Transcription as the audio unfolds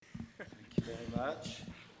much.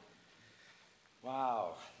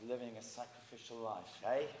 Wow, living a sacrificial life,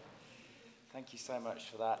 eh? Thank you so much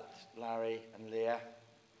for that, Larry and Leah.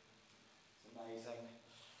 It's amazing.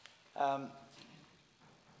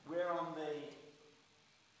 We're on the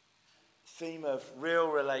theme of real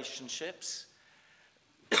relationships.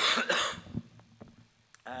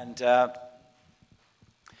 And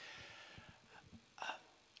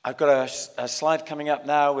I've got a slide coming up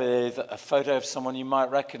now with a photo of someone you might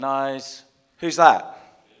recognize. Who's that?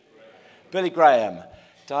 Billy Graham.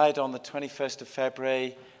 Died on the 21st of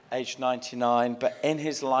February, aged 99, but in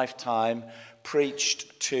his lifetime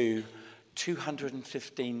preached to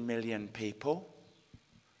 215 million people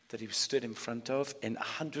that he stood in front of in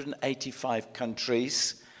 185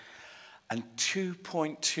 countries, and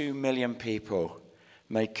 2.2 million people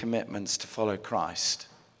made commitments to follow Christ.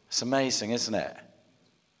 It's amazing, isn't it?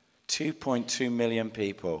 2.2 million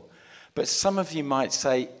people. But some of you might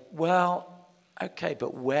say, well, okay,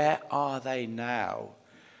 but where are they now?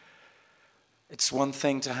 It's one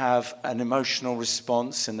thing to have an emotional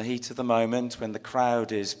response in the heat of the moment when the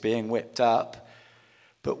crowd is being whipped up,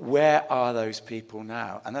 but where are those people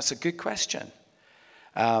now? And that's a good question.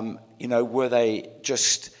 Was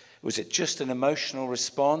it just an emotional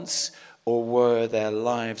response, or were their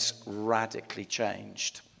lives radically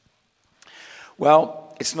changed?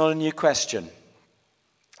 Well, it's not a new question.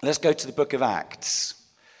 Let's go to the book of Acts.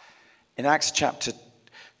 In Acts chapter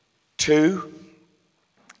 2,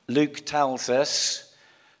 Luke tells us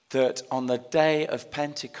that on the day of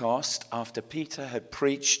Pentecost, after Peter had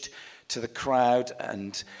preached to the crowd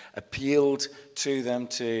and appealed to them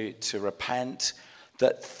to repent,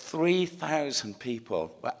 that 3,000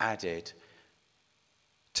 people were added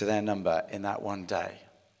to their number in that one day.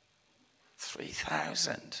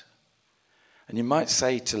 3,000. And you might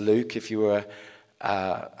say to Luke, if you were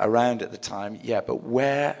around at the time, yeah, but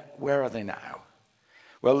where are they now?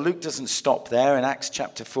 Well, Luke doesn't stop there. In Acts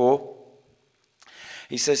chapter 4,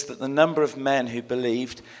 he says that the number of men who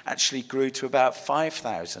believed actually grew to about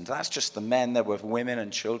 5,000. That's just the men. There were women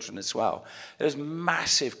and children as well. There's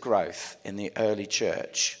massive growth in the early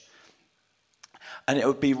church. And it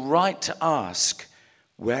would be right to ask,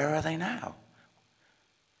 where are they now?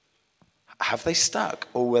 Have they stuck,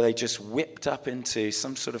 or were they just whipped up into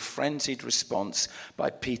some sort of frenzied response by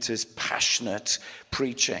Peter's passionate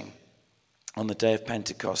preaching on the day of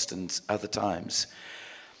Pentecost and other times?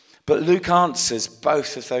 But Luke answers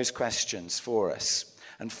both of those questions for us.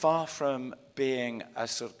 And far from being a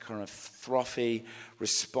sort of kind of frothy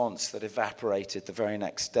response that evaporated the very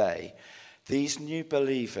next day, these new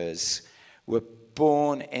believers were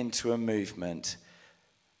born into a movement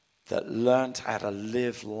that learned how to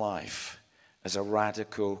live life as a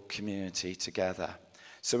radical community together.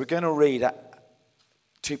 So we're going to read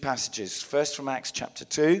two passages. First from Acts chapter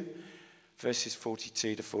 2, verses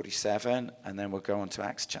 42 to 47, and then we'll go on to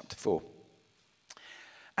Acts chapter 4.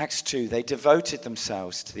 Acts 2, they devoted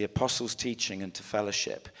themselves to the apostles' teaching and to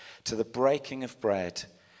fellowship, to the breaking of bread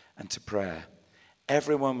and to prayer.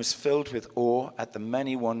 Everyone was filled with awe at the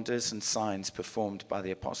many wonders and signs performed by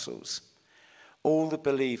the apostles. All the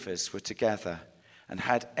believers were together and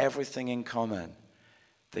had everything in common.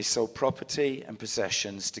 They sold property and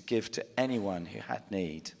possessions to give to anyone who had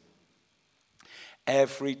need.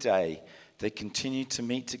 Every day they continued to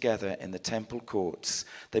meet together in the temple courts.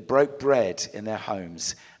 They broke bread in their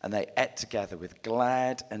homes, and they ate together with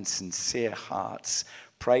glad and sincere hearts,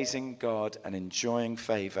 praising God and enjoying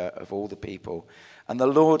favor of all the people. And the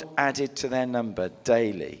Lord added to their number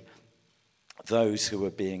daily those who were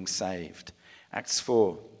being saved. Acts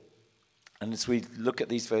 4. And as we look at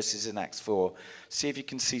these verses in Acts 4, see if you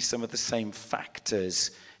can see some of the same factors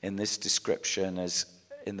in this description as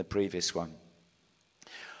in the previous one.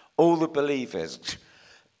 All the believers,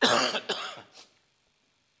 I'm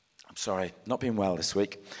sorry, not been well this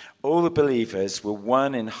week. All the believers were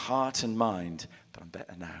one in heart and mind, but I'm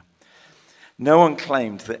better now. No one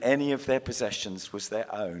claimed that any of their possessions was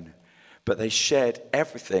their own, but they shared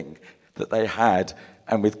everything that they had,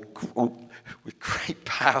 and with great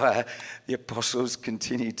power, the apostles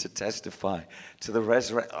continued to testify to the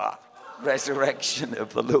resurrection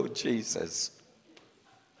of the Lord Jesus.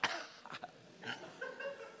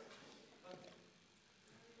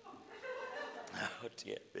 Oh,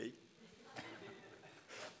 dear me.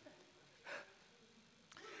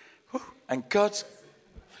 And God's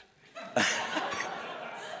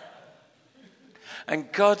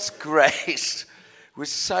grace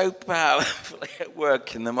was so powerfully at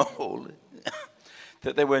work in them all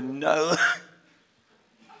that there were no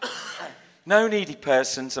needy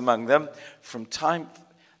persons among them. From time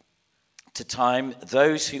to time,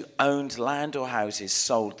 those who owned land or houses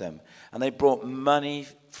sold them, and they brought money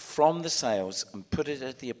from the sales and put it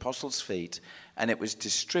at the apostles' feet, and it was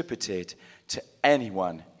distributed to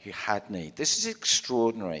anyone who had need. This is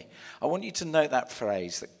extraordinary. I want you to note that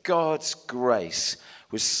phrase, that God's grace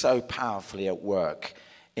was so powerfully at work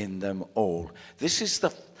in them all. This is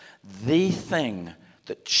the thing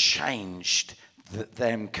that changed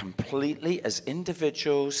them completely as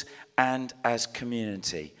individuals and as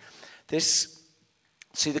community.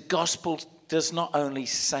 The gospel does not only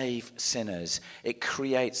save sinners, it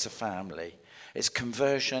creates a family. It's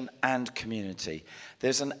conversion and community.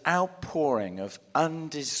 There's an outpouring of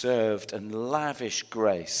undeserved and lavish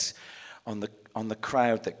grace on the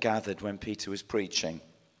crowd that gathered when Peter was preaching.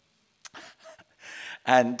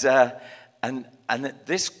 And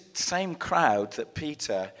this same crowd that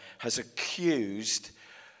Peter has accused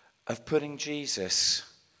of putting Jesus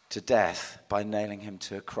to death by nailing him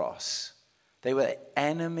to a cross. They were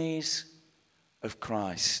enemies of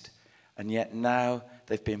Christ, and yet now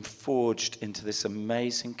they've been forged into this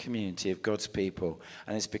amazing community of God's people,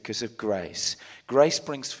 and it's because of grace. Grace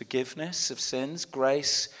brings forgiveness of sins.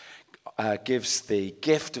 Grace gives the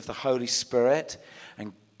gift of the Holy Spirit,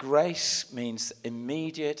 and grace means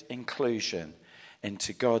immediate inclusion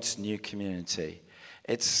into God's new community.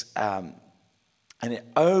 And it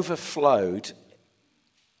overflowed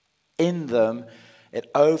in them. It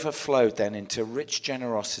overflowed then into rich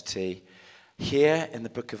generosity here in the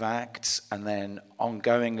book of Acts, and then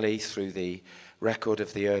ongoingly through the record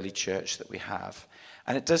of the early church that we have.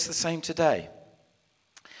 And it does the same today.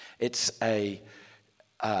 It's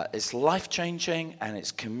life-changing and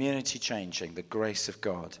it's community-changing, the grace of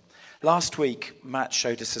God. Last week, Matt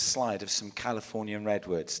showed us a slide of some Californian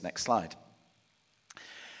redwoods. Next slide.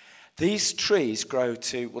 These trees grow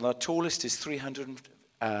to, our tallest is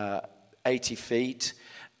 380 feet,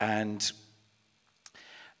 and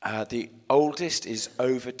the oldest is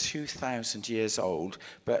over 2,000 years old.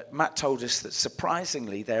 But Matt told us that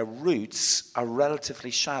surprisingly, their roots are relatively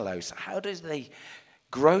shallow. So how do they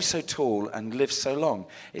grow so tall and live so long?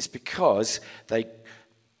 It's because they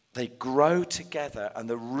grow together and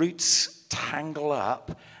the roots tangle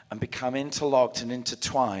up and become interlocked and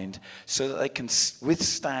intertwined so that they can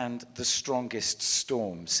withstand the strongest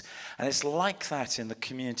storms. And it's like that in the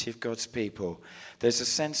community of God's people. There's a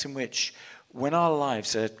sense in which when our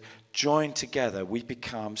lives are joined together, we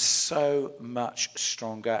become so much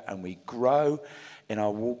stronger and we grow in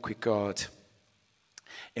our walk with God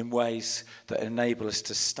in ways that enable us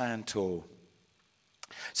to stand tall.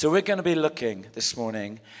 So we're going to be looking this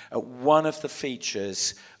morning at one of the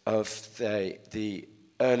features of the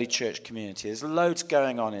early church community. There's loads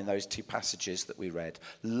going on in those two passages that we read.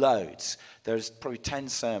 Loads. There's probably 10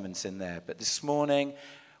 sermons in there. But this morning,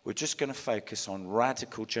 we're just going to focus on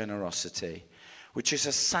radical generosity, which is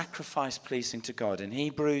a sacrifice pleasing to God. In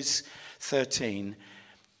Hebrews 13,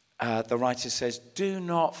 the writer says, "Do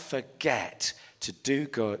not forget to do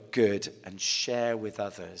good and share with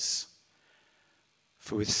others.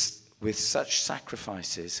 For with such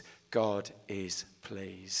sacrifices, God is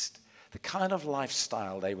pleased." The kind of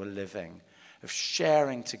lifestyle they were living, of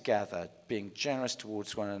sharing together, being generous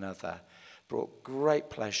towards one another, brought great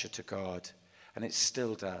pleasure to God. And it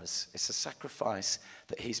still does. It's a sacrifice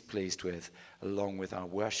that he's pleased with, along with our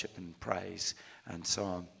worship and praise and so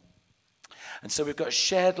on. And so we've got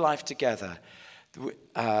shared life together,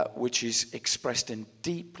 which is expressed in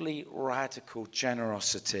deeply radical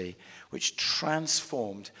generosity, which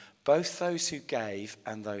transformed both those who gave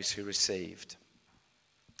and those who received.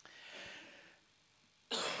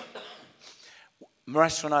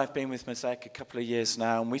 Marissa and I have been with Mosaic a couple of years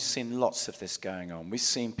now, and we've seen lots of this going on. We've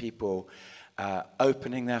seen people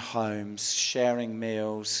opening their homes, sharing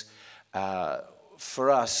meals.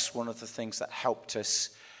 For us, one of the things that helped us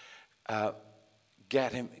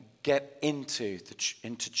get into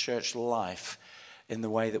church life in the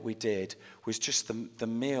way that we did was just the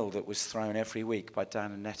meal that was thrown every week by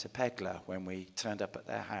Dan and Netta Pegler when we turned up at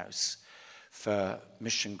their house for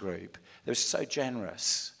mission group. They were so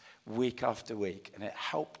generous week after week, and it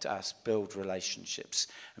helped us build relationships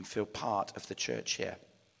and feel part of the church here.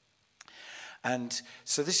 And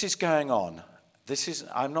so this is going on. This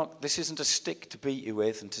isn't a stick to beat you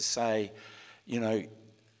with and to say, none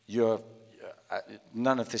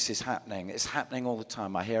of this is happening. It's happening all the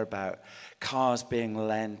time. I hear about cars being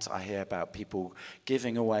lent. I hear about people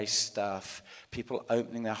giving away stuff, people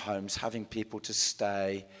opening their homes, having people to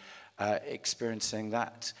stay, experiencing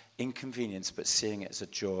that inconvenience but seeing it as a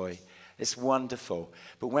joy. It's wonderful.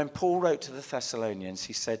 But when Paul wrote to the Thessalonians,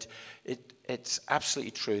 he said, it's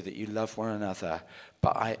absolutely true that you love one another,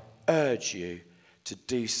 but I urge you to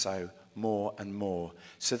do so more and more.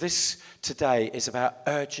 So this today is about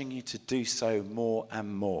urging you to do so more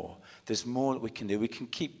and more. There's more that we can do. We can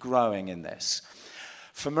keep growing in this.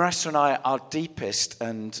 For Marissa and I, our deepest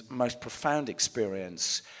and most profound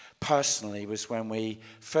experience personally was when we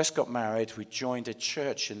first got married. We joined a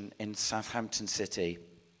church in Southampton City.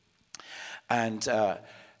 And a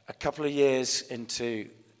couple of years into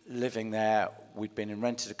living there, we'd been in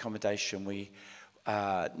rented accommodation. We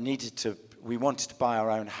wanted to buy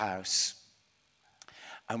our own house.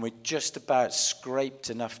 And we just about scraped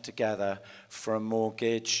enough together for a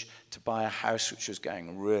mortgage to buy a house which was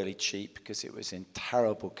going really cheap because it was in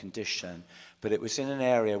terrible condition. But it was in an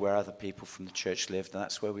area where other people from the church lived, and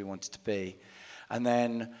that's where we wanted to be. And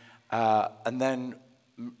then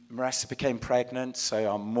Marissa became pregnant, so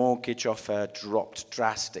our mortgage offer dropped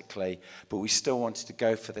drastically. But we still wanted to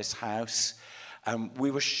go for this house. And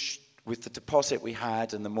we were with the deposit we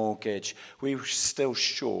had and the mortgage, we were still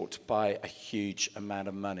short by a huge amount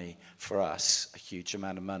of money for us, a huge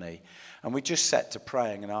amount of money. And we just set to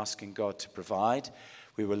praying and asking God to provide.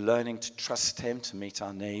 We were learning to trust him to meet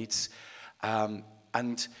our needs.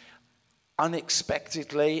 And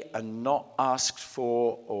unexpectedly and not asked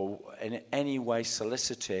for or in any way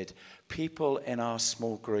solicited, people in our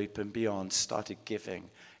small group and beyond started giving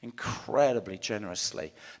incredibly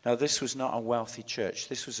generously. Now, this was not a wealthy church.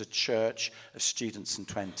 This was a church of students and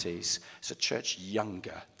 20s. It's a church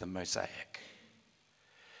younger than Mosaic.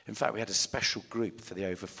 In fact, we had a special group for the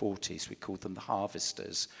over 40s. We called them the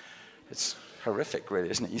Harvesters. It's horrific, really,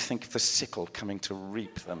 isn't it? You think of the sickle coming to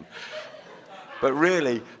reap them. But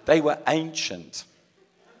really, they were ancient.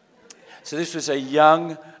 So this was a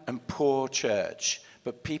young and poor church,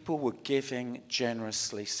 but people were giving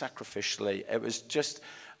generously, sacrificially. It was just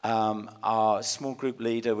our small group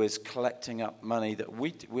leader was collecting up money that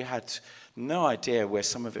we had no idea where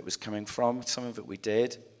some of it was coming from. Some of it we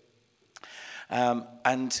did.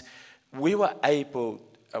 And we were able,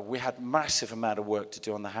 we had a massive amount of work to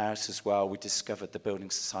do on the house as well. We discovered the building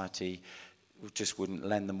society just wouldn't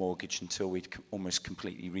lend the mortgage until we'd almost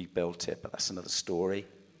completely rebuilt it, but that's another story.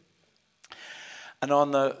 And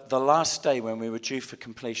on the last day when we were due for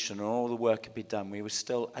completion and all the work had been done, we were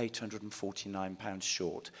still £849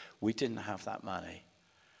 short. We didn't have that money.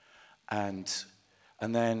 And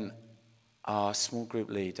then our small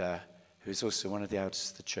group leader, who's also one of the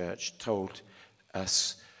elders of the church, told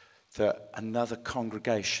us that another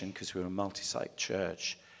congregation, because we were a multi-site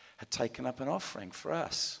church, had taken up an offering for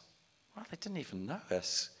us. Well, they didn't even know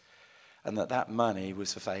us. And that money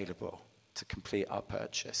was available to complete our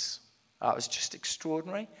purchase. It was just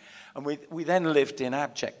extraordinary. And we then lived in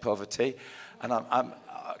abject poverty. And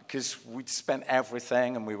because we'd spent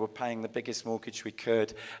everything and we were paying the biggest mortgage we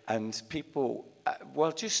could. And people,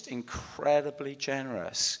 just incredibly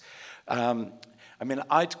generous.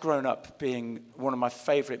 I'd grown up being, one of my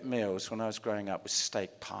favorite meals when I was growing up was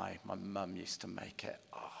steak pie. My mum used to make it.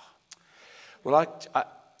 Oh. Well,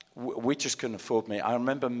 we just couldn't afford me. I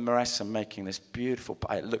remember Marissa making this beautiful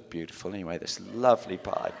pie. It looked beautiful anyway, this lovely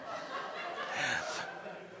pie.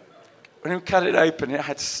 When we cut it open, it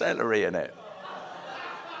had celery in it.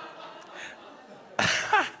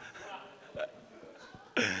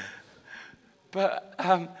 But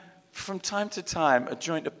from time to time, a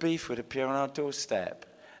joint of beef would appear on our doorstep.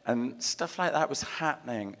 And stuff like that was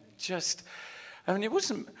happening. It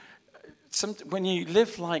wasn't... when you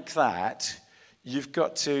live like that, you've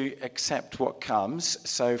got to accept what comes.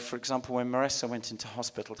 So, for example, when Marissa went into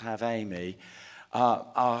hospital to have Amy,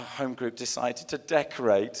 our home group decided to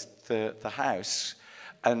decorate the house.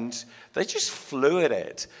 And they just flew at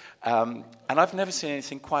it. And I've never seen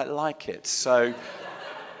anything quite like it. So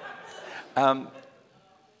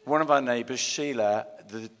one of our neighbours, Sheila,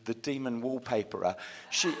 the demon wallpaperer,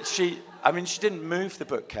 she didn't move the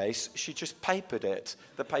bookcase. She just papered it.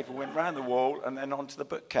 The paper went round the wall and then onto the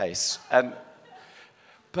bookcase.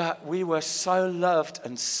 But we were so loved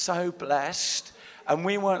and so blessed. And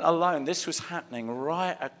we weren't alone. This was happening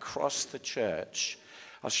right across the church.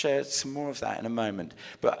 I'll share some more of that in a moment.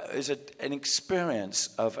 But it was an experience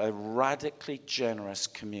of a radically generous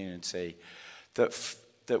community that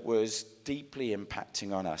was deeply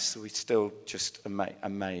impacting on us. So we're still just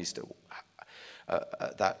amazed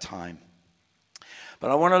at that time.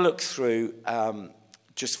 But I want to look through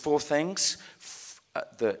just four things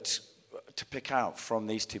to pick out from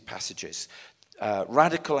these two passages.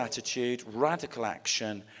 Radical attitude, radical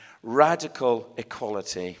action, radical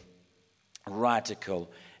equality,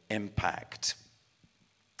 radical impact.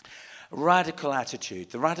 Radical attitude.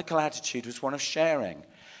 The radical attitude was one of sharing.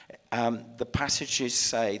 The passages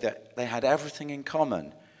say that they had everything in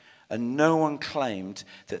common and no one claimed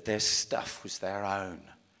that their stuff was their own.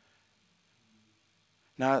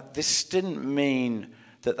 Now, this didn't mean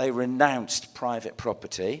that they renounced private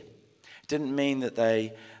property. It didn't mean that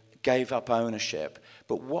they gave up ownership.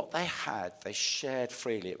 But what they had, they shared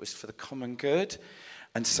freely. It was for the common good.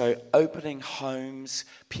 And so opening homes,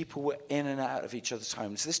 people were in and out of each other's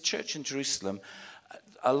homes. This church in Jerusalem,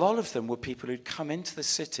 a lot of them were people who'd come into the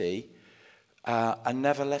city and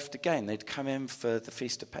never left again. They'd come in for the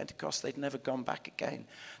Feast of Pentecost. They'd never gone back again.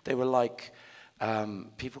 They were like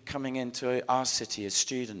people coming into our city as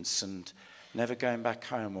students and never going back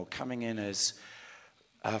home, or coming in as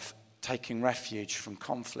taking refuge from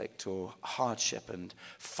conflict or hardship and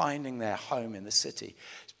finding their home in the city.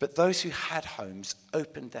 But those who had homes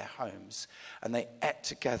opened their homes and they ate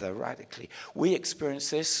together radically. We experienced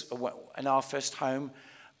this in our first home.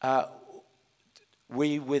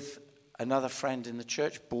 We, with another friend in the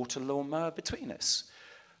church, bought a lawnmower between us.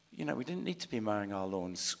 You know, we didn't need to be mowing our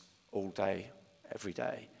lawns all day, every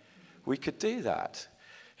day. We could do that.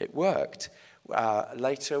 It worked.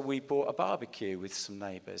 Later, we bought a barbecue with some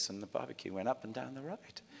neighbours, and the barbecue went up and down the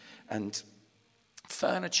road. And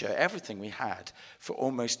furniture, everything we had for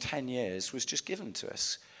almost 10 years was just given to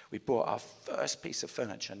us. We bought our first piece of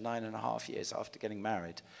furniture 9.5 years after getting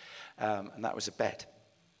married, and that was a bed.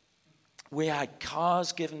 We had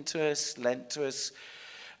cars given to us, lent to us,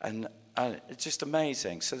 and it's just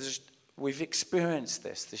amazing. So we've experienced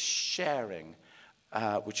this sharing,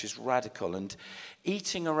 which is radical. And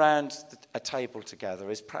eating around a table together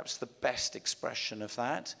is perhaps the best expression of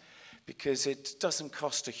that, because it doesn't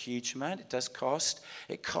cost a huge amount. It does cost.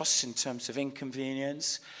 It costs in terms of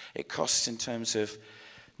inconvenience. It costs in terms of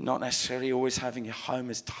not necessarily always having your home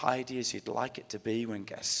as tidy as you'd like it to be when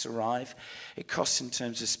guests arrive. It costs in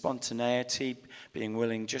terms of spontaneity, being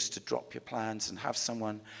willing just to drop your plans and have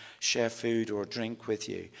someone share food or a drink with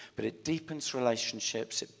you. But it deepens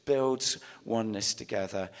relationships. It builds oneness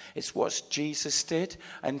together. It's what Jesus did.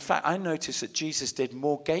 In fact, I noticed that Jesus did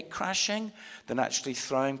more gate crashing than actually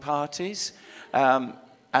throwing parties. But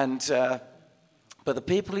the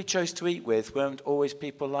people he chose to eat with weren't always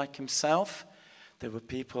people like himself. There were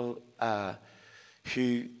people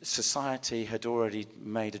who society had already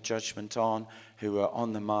made a judgment on, who were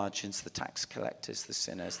on the margins, the tax collectors, the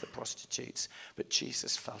sinners, the prostitutes. But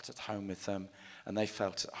Jesus felt at home with them, and they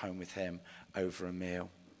felt at home with him over a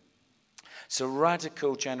meal. So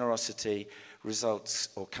radical generosity results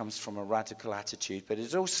or comes from a radical attitude, but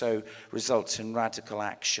it also results in radical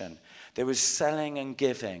action. There was selling and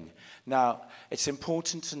giving. Now, it's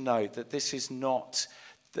important to note that this is not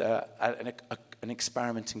an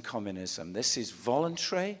experiment in communism. This is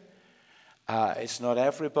voluntary. It's not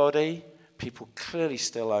everybody. People clearly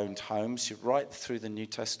still owned homes. Right through the New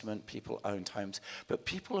Testament, people owned homes. But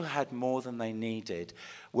people who had more than they needed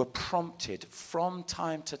were prompted from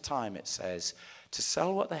time to time, it says, to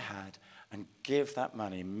sell what they had and give that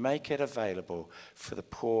money, make it available for the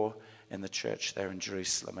poor in the church there in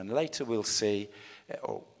Jerusalem. And later we'll see,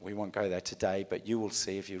 or we won't go there today, but you will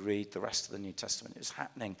see if you read the rest of the New Testament, it's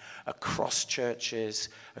happening across churches,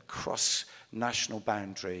 across national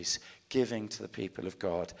boundaries, giving to the people of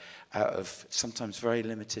God out of sometimes very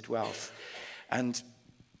limited wealth. And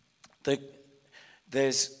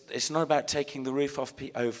it's not about taking the roof off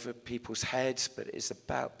over people's heads, but it's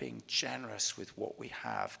about being generous with what we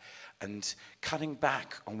have and cutting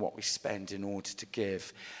back on what we spend in order to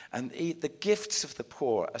give. And the gifts of the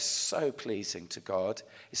poor are so pleasing to God.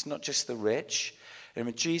 It's not just the rich. I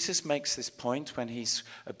mean, Jesus makes this point when he's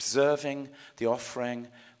observing the offering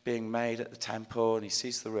being made at the temple, and he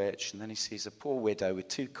sees the rich, and then he sees a poor widow with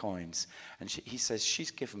 2 coins. And he says she's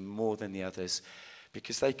given more than the others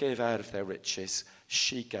because they gave out of their riches.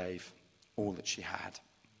 She gave all that she had.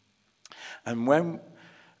 And when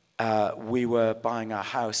we were buying our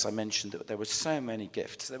house, I mentioned that there were so many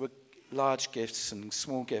gifts. There were large gifts and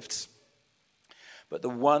small gifts. But the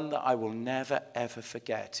one that I will never, ever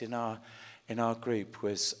forget in our group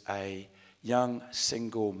was a young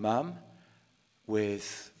single mum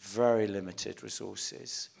with very limited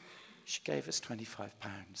resources. She gave us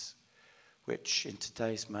 £25, which in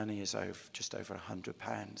today's money is just over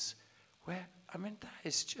 £100. That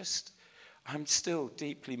is just, I'm still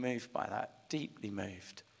deeply moved by that, deeply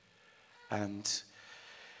moved. And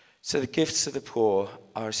so the gifts of the poor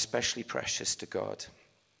are especially precious to God.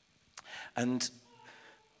 And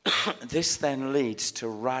this then leads to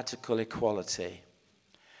radical equality.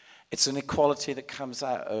 It's an equality that comes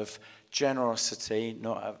out of generosity,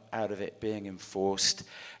 not out of it being enforced.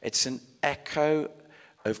 It's an echo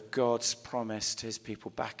of God's promise to his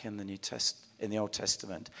people back in the Old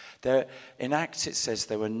Testament. In Acts it says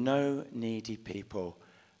there were no needy people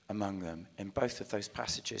among them in both of those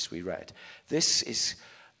passages we read. This is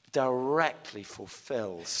directly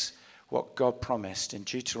fulfills what God promised in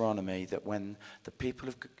Deuteronomy, that when the people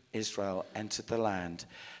of Israel entered the land,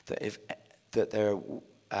 that there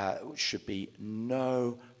should be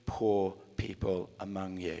no poor people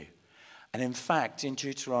among you. And in fact, in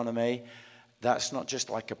Deuteronomy, that's not just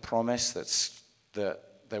like a promise that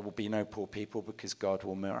there will be no poor people because God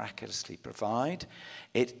will miraculously provide.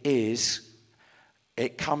 It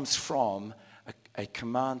comes from a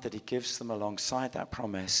command that he gives them alongside that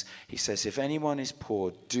promise. He says, if anyone is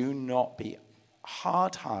poor, do not be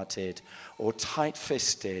hard-hearted or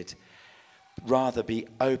tight-fisted. Rather be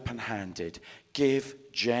open-handed. Give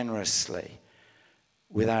generously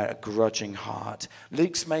without a grudging heart.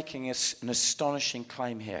 Luke's making an astonishing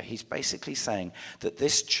claim here. He's basically saying that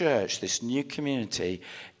this church, this new community,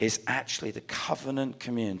 is actually the covenant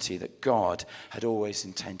community that God had always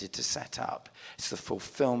intended to set up. It's the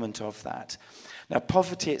fulfillment of that. Now,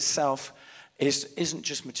 poverty itself isn't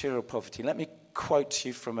just material poverty. Let me quote to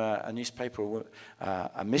you from a newspaper,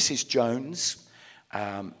 a Mrs. Jones,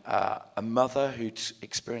 a mother who'd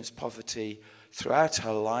experienced poverty throughout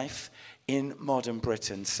her life in modern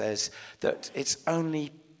Britain, says that it's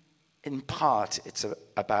only in part it's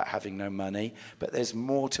about having no money, but there's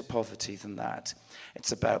more to poverty than that.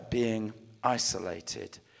 It's about being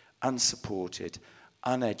isolated, unsupported,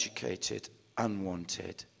 uneducated,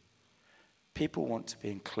 unwanted. People want to be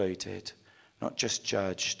included, not just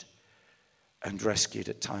judged and rescued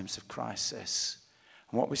at times of crisis.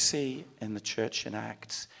 And what we see in the church in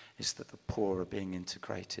Acts is that the poor are being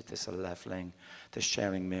integrated. There's a leveling. They're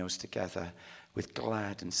sharing meals together with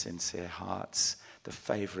glad and sincere hearts. The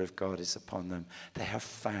favor of God is upon them. They have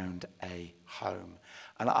found a home.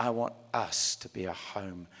 And I want us to be a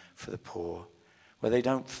home for the poor, where they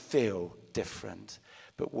don't feel different,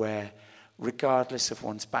 but where, regardless of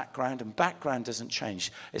one's background, and background doesn't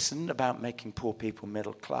change. It isn't about making poor people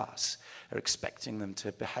middle class or expecting them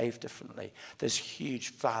to behave differently. There's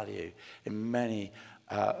huge value in many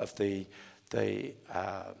of the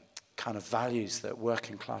kind of values that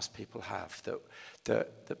working class people have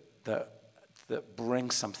that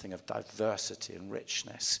bring something of diversity and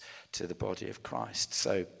richness to the body of Christ.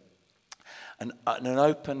 So an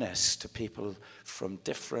openness to people from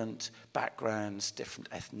different backgrounds, different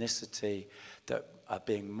ethnicity, that are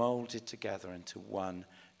being molded together into one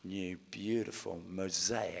new, beautiful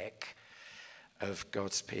mosaic of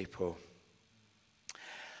God's people.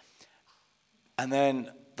 And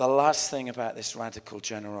then the last thing about this radical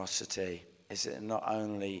generosity is that it not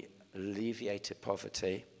only alleviated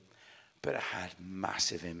poverty, but it had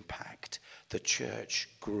massive impact. The church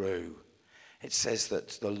grew. It says that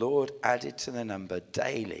the Lord added to the number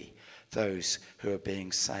daily those who are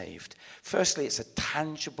being saved. Firstly, it's a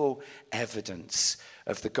tangible evidence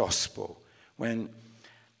of the gospel. The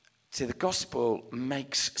gospel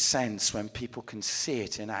makes sense when people can see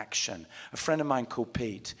it in action. A friend of mine called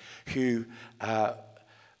Pete, whose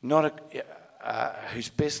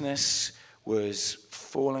business was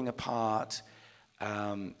falling apart,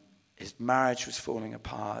 his marriage was falling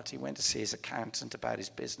apart. He went to see his accountant about his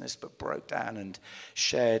business, but broke down and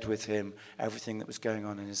shared with him everything that was going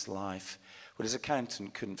on in his life. Well, his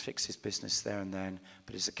accountant couldn't fix his business there and then,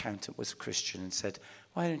 but his accountant was a Christian and said,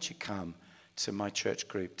 why don't you come to my church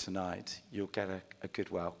group tonight? You'll get a good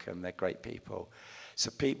welcome. They're great people. So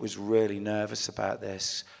Pete was really nervous about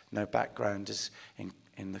this. No background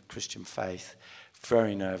in the Christian faith.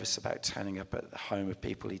 Very nervous about turning up at the home of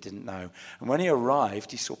people he didn't know. And when he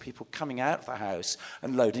arrived, he saw people coming out of the house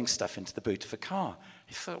and loading stuff into the boot of a car.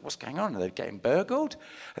 He thought, what's going on? Are they getting burgled?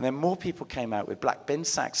 And then more people came out with black bin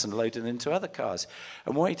sacks and loaded into other cars.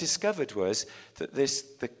 And what he discovered was that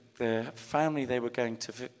the family they were going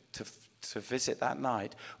to visit that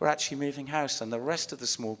night were actually moving house, and the rest of the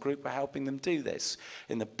small group were helping them do this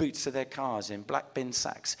in the boots of their cars, in black bin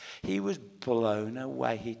sacks. He was blown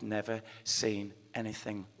away. He'd never seen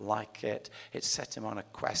anything like it. It set him on a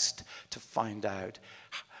quest to find out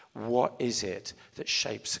what is it that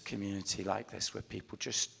shapes a community like this, where people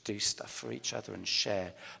just do stuff for each other and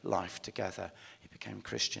share life together. He became a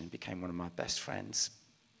Christian, became one of my best friends.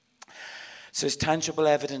 So it's tangible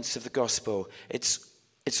evidence of the gospel. It's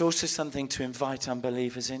also something to invite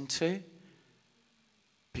unbelievers into,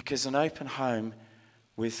 because an open home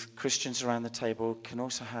with Christians around the table can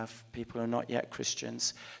also have people who are not yet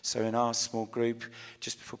Christians. So in our small group,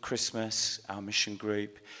 just before Christmas, our mission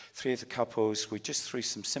group, 3 of the couples, we just threw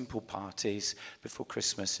some simple parties before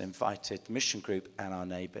Christmas, invited the mission group and our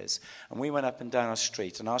neighbours. And we went up and down our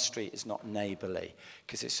street, and our street is not neighbourly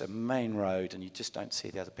because it's a main road and you just don't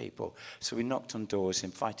see the other people. So we knocked on doors,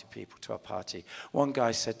 invited people to our party. One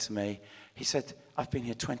guy said to me, He said, I've been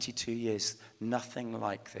here 22 years. Nothing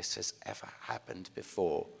like this has ever happened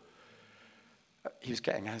before. He was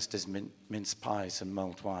getting Asda's mince pies and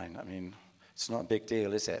mulled wine. I mean, it's not a big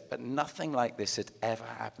deal, is it? But nothing like this had ever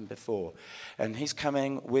happened before. And he's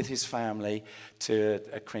coming with his family to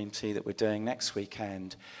a cream tea that we're doing next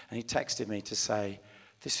weekend. And he texted me to say,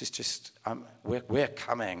 this is just, we're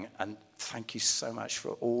coming. And thank you so much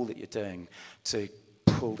for all that you're doing to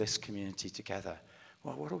pull this community together.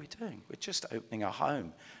 Well, what are we doing? We're just opening our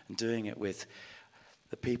home and doing it with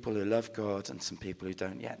the people who love God and some people who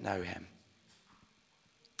don't yet know him.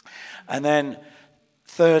 And then,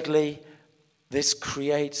 thirdly, this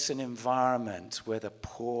creates an environment where the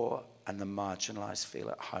poor and the marginalized feel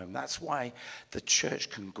at home. That's why the church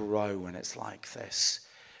can grow when it's like this,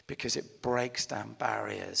 because it breaks down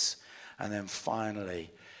barriers. And then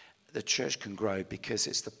finally, the church can grow because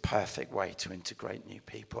it's the perfect way to integrate new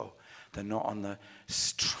people. They're not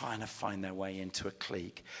trying to find their way into a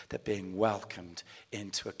clique. They're being welcomed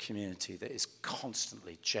into a community that is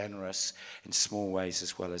constantly generous in small ways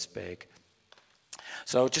as well as big.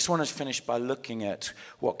 So I just want to finish by looking at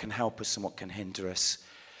what can help us and what can hinder us.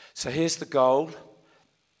 So here's the goal.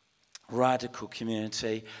 Radical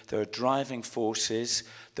community. There are driving forces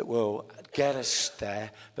that will get us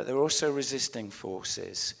there, but there are also resisting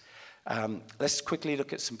forces. Let's quickly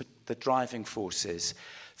look at the driving forces.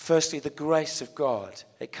 Firstly, the grace of God.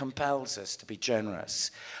 It compels us to be generous.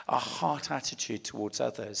 Our heart attitude towards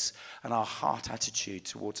others and our heart attitude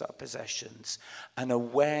towards our possessions. An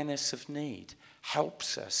awareness of need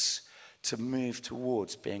helps us to move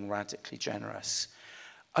towards being radically generous.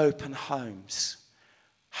 Open homes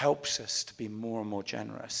helps us to be more and more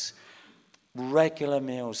generous. Regular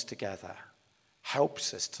meals together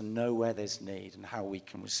helps us to know where there's need and how we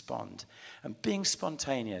can respond. And being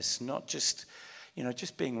spontaneous, not just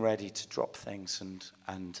being ready to drop things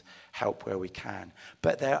and help where we can.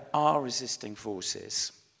 But there are resisting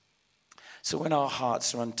forces. So when our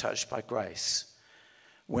hearts are untouched by grace,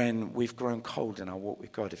 when we've grown cold in our walk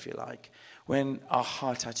with God, if you like, when our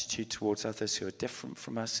heart attitude towards others who are different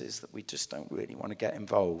from us is that we just don't really want to get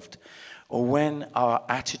involved, or when our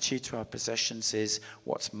attitude to our possessions is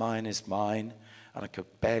what's mine is mine, and I could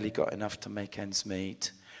barely got enough to make ends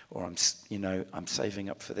meet, or I'm saving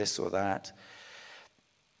up for this or that,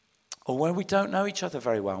 or when we don't know each other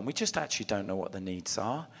very well and we just actually don't know what the needs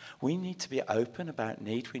are. We need to be open about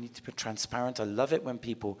need. We need to be transparent. I love it when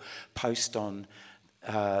people post on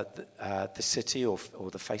the city or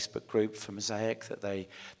the Facebook group for Mosaic that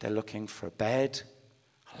they're looking for a bed.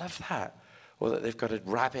 I love that. Or that they've got a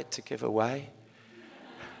rabbit to give away.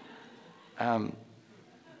 If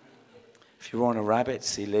you want a rabbit,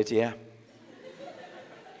 see Lydia.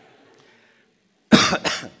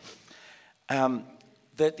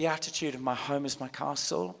 The attitude of my home is my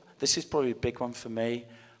castle. This is probably a big one for me.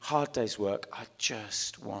 Hard day's work. I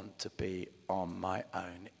just want to be on my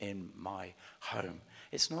own in my home.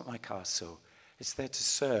 It's not my castle. It's there to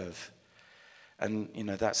serve. And,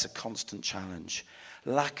 that's a constant challenge.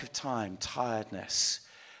 Lack of time, tiredness.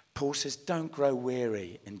 Paul says, don't grow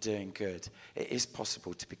weary in doing good. It is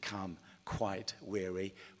possible to become quite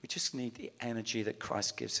weary. We just need the energy that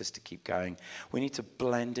Christ gives us to keep going. We need to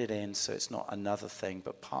blend it in so it's not another thing,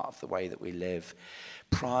 but part of the way that we live.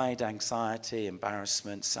 Pride, anxiety,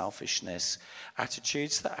 embarrassment, selfishness,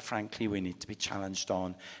 attitudes that, frankly, we need to be challenged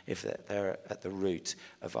on if they're at the root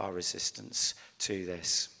of our resistance to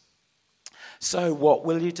this. So what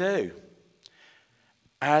will you do?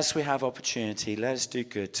 As we have opportunity, let us do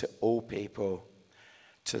good to all people,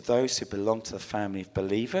 to those who belong to the family of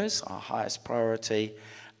believers, our highest priority,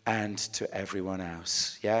 and to everyone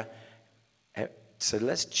else. Yeah? So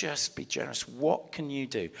let's just be generous. What can you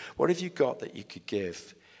do? What have you got that you could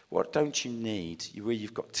give? What don't you need, where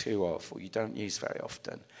you've got two of, or you don't use very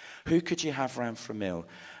often? Who could you have round for a meal?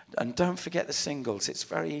 And don't forget the singles. It's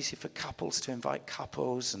very easy for couples to invite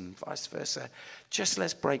couples and vice versa. Just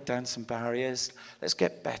let's break down some barriers. Let's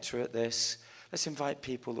get better at this. Let's invite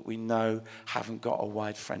people that we know haven't got a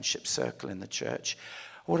wide friendship circle in the church.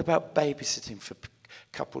 What about babysitting for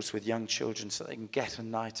couples with young children so they can get a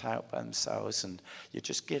night out by themselves, and you're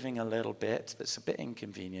just giving a little bit that's a bit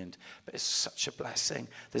inconvenient, but it's such a blessing.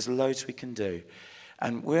 There's loads we can do.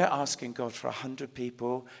 And we're asking God for 100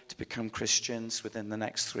 people to become Christians within the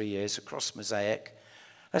next 3 years across Mosaic.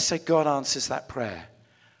 Let's say God answers that prayer.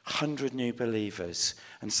 100 new believers.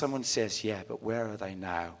 And someone says, yeah, but where are they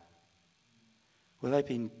now? Will they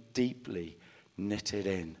be deeply knitted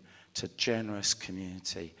in to generous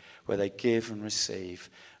community where they give and receive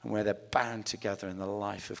and where they're bound together in the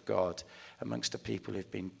life of God amongst the people who've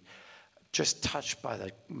been just touched by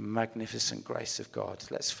the magnificent grace of God.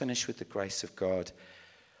 Let's finish with the grace of God.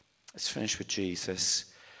 Let's finish with Jesus.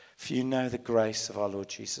 For you know the grace of our Lord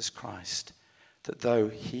Jesus Christ, that though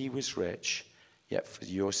he was rich, yet for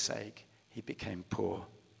your sake he became poor,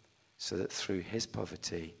 so that through his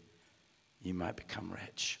poverty you might become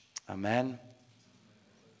rich. Amen.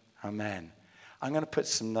 Amen. I'm going to put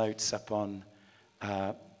some notes up on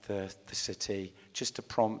the city, just to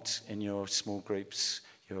prompt in your small groups,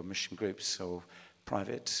 your mission groups or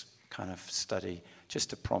private kind of study, just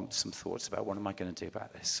to prompt some thoughts about what am I going to do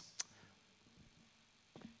about this.